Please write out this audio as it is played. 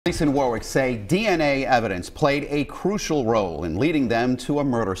Police in Warwick say DNA evidence played a crucial role in leading them to a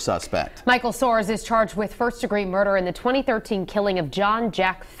murder suspect. Michael Soares is charged with first-degree murder in the 2013 killing of John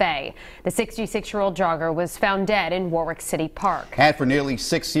Jack Fay. The 66-year-old jogger was found dead in Warwick City Park. And for nearly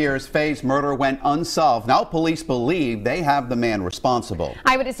 6 years, Fay's murder went unsolved. Now police believe they have the man responsible.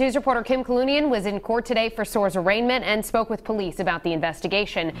 Eyewitness News reporter Kim Kalunian was in court today for Soares' arraignment and spoke with police about the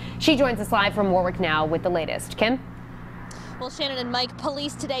investigation. She joins us live from Warwick now with the latest. Kim? Well, Shannon and Mike,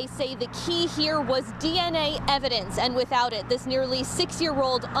 police today say the key here was DNA evidence, and without it, this nearly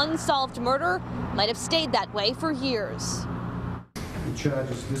 6-year-old unsolved murder might have stayed that way for years. The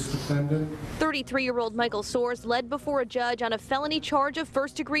charges this defendant. 33-year-old Michael Soares led before a judge on a felony charge of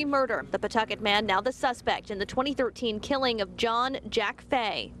first-degree murder. The Pawtucket man now the suspect in the 2013 killing of John Jack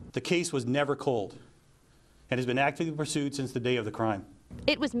Fay. The case was never cold and has been actively pursued since the day of the crime.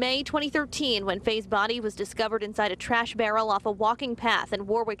 It was May 2013 when Fay's body was discovered inside a trash barrel off a walking path in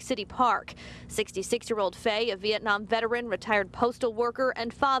Warwick City Park. 66-year-old Fay, a Vietnam veteran, retired postal worker,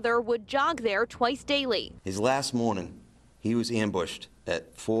 and father, would jog there twice daily. His last morning, he was ambushed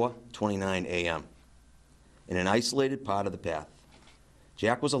at 4:29 a.m. in an isolated part of the path.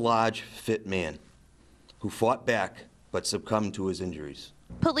 Jack was a large, fit man who fought back but succumbed to his injuries.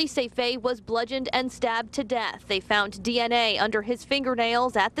 Police say Fay was bludgeoned and stabbed to death. They found DNA under his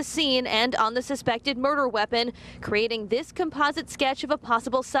fingernails at the scene and on the suspected murder weapon, creating this composite sketch of a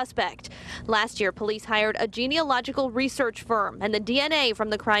possible suspect. Last year, police hired a genealogical research firm, and the DNA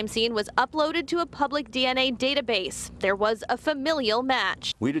from the crime scene was uploaded to a public DNA database. There was a familial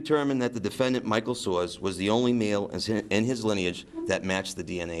match. We determined that the defendant, Michael Soares, was the only male in his lineage that matched the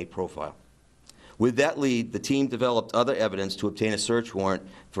DNA profile. With that lead, the team developed other evidence to obtain a search warrant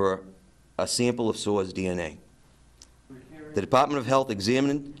for a sample of Soares' DNA. The Department of Health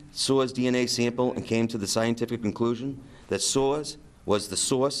examined Soares' DNA sample and came to the scientific conclusion that Soares was the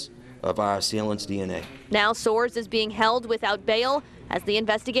source of our assailant's DNA. Now Soares is being held without bail as the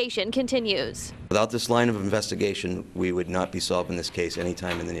investigation continues. Without this line of investigation, we would not be solving this case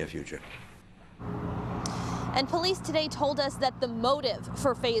anytime in the near future. And police today told us that the motive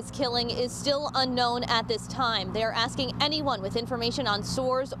for Fay's killing is still unknown at this time. They are asking anyone with information on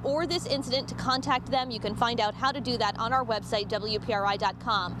Soares or this incident to contact them. You can find out how to do that on our website,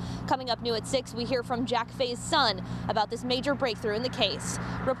 WPRI.com. Coming up new at 6, we hear from Jack Fay's son about this major breakthrough in the case.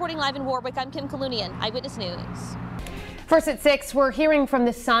 Reporting live in Warwick, I'm Kim Kalunian, Eyewitness News. First at 6, we're hearing from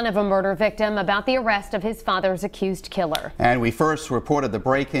the son of a murder victim about the arrest of his father's accused killer. And we first reported the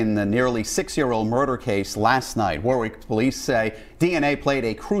break in the nearly 6-year-old murder case last night. Warwick police say DNA played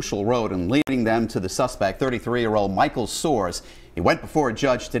a crucial role in leading them to the suspect, 33-year-old Michael Soares. He went before a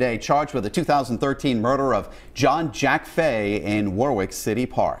judge today charged with the 2013 murder of John Jack Fay in Warwick City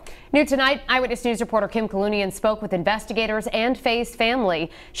Park. New tonight, Eyewitness News reporter Kim Kalunian spoke with investigators and Fay's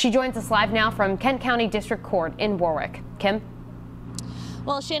family. She joins us live now from Kent County District Court in Warwick. Kim?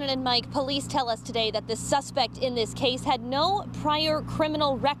 Well, Shannon and Mike, police tell us today that the suspect in this case had no prior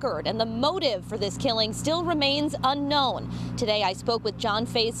criminal record, and the motive for this killing still remains unknown. Today, I spoke with John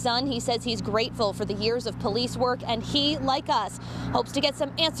Fay's son. He says he's grateful for the years of police work, and he, like us, hopes to get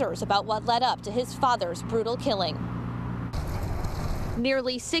some answers about what led up to his father's brutal killing.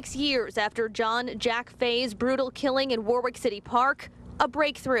 Nearly 6 years after John Jack Fay's brutal killing in Warwick City Park, a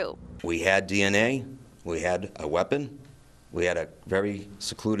breakthrough. We had DNA, we had a weapon, we had a very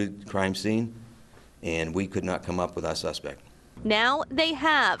secluded crime scene, and we could not come up with our suspect. Now they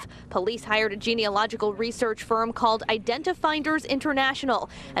have. Police hired a genealogical research firm called Identifinders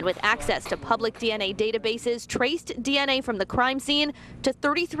International, and with access to public DNA databases, traced DNA from the crime scene to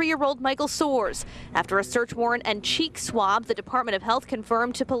 33-year-old Michael Soares. After a search warrant and cheek swab, the Department of Health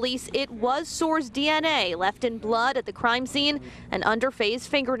confirmed to police it was Soares' DNA left in blood at the crime scene and under Fay's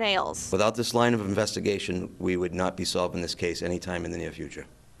fingernails. Without this line of investigation, we would not be solving this case anytime in the near future.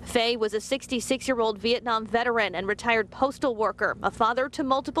 Fay was a 66-year-old Vietnam veteran and retired postal worker, a father to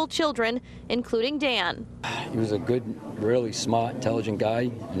multiple children, including Dan. He was a good, really smart, intelligent guy,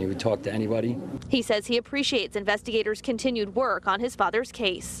 and he would talk to anybody. He says he appreciates investigators' continued work on his father's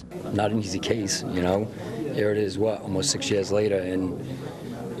case. Not an easy case, you know. Here it is, what, almost 6 years later, and,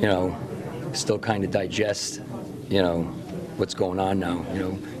 you know, still kind of digest, you know, what's going on now. You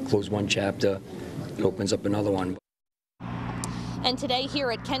know, close one chapter, it opens up another one. And today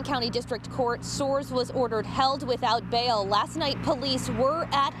here at Kent County District Court, Soares was ordered held without bail. Last night, police were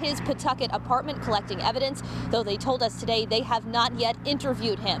at his Pawtucket apartment collecting evidence, though they told us today they have not yet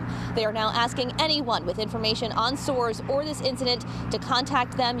interviewed him. They are now asking anyone with information on Soares or this incident to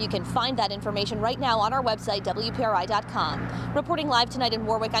contact them. You can find that information right now on our website, WPRI.com. Reporting live tonight in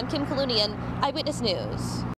Warwick, I'm Kim Kalunian, Eyewitness News.